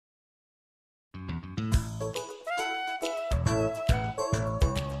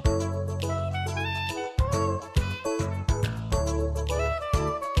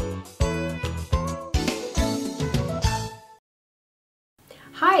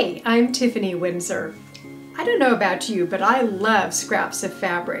Hi, I'm Tiffany Windsor. I don't know about you, but I love scraps of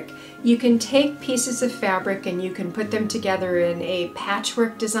fabric. You can take pieces of fabric and you can put them together in a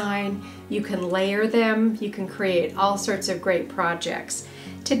patchwork design. You can layer them. You can create all sorts of great projects.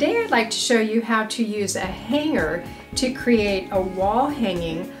 Today I'd like to show you how to use a hanger to create a wall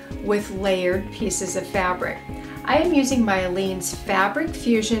hanging with layered pieces of fabric. I am using my Aleene's Fabric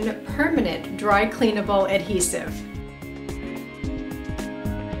Fusion Permanent Dry Cleanable Adhesive.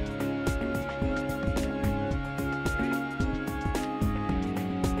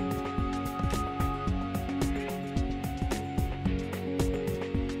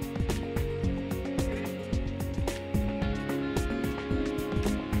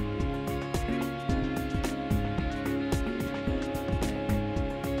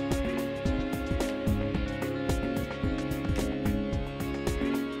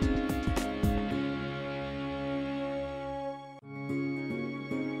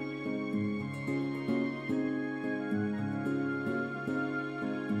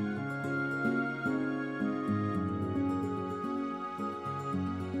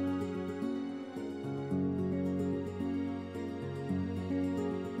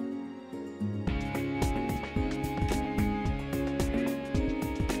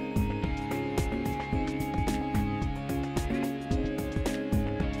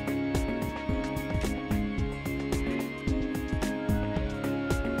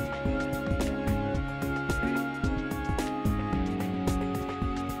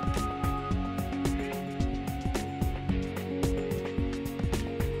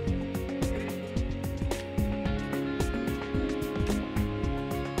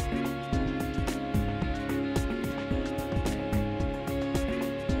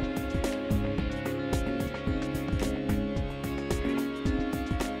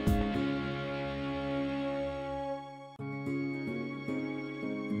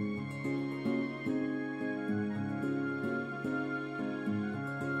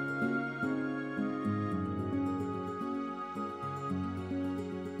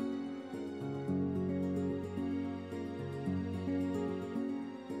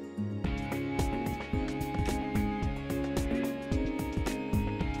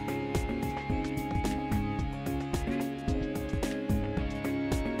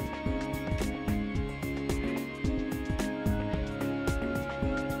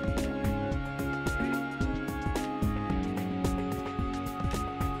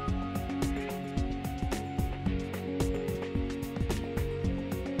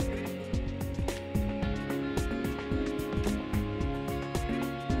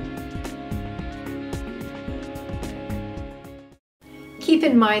 Keep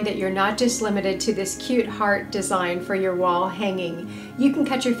in mind that you're not just limited to this cute heart design for your wall hanging. You can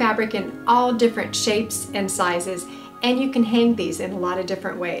cut your fabric in all different shapes and sizes, and you can hang these in a lot of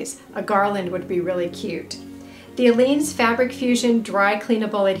different ways. A garland would be really cute. The Aleene's Fabric Fusion Dry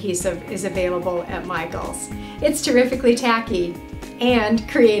Cleanable Adhesive is available at Michael's. It's terrifically tacky and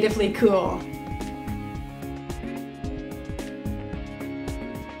creatively cool.